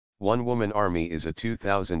One Woman Army is a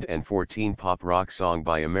 2014 pop rock song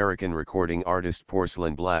by American recording artist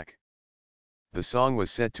Porcelain. The song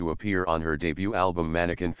was set to appear on her debut album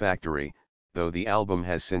Mannequin Factory, though the album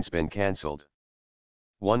has since been cancelled.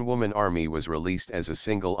 One Woman Army was released as a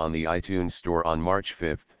single on the iTunes Store on March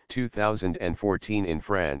 5, 2014 in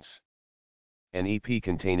France. An EP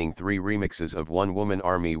containing 3 remixes of One Woman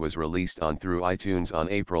Army was released on through iTunes on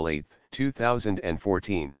April 8,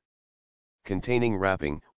 2014. Containing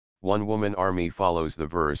rapping, One Woman Army follows the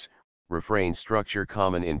verse-refrain structure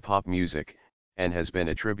common in pop music, and has been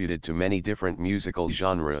attributed to many different musical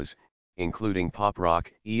genres, including pop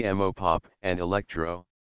rock, emo pop, and electro.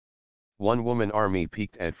 One Woman Army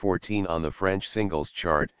peaked at 14 on the French singles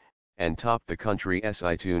chart, and topped the country's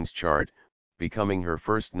iTunes chart, becoming her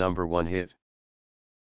first #1 hit.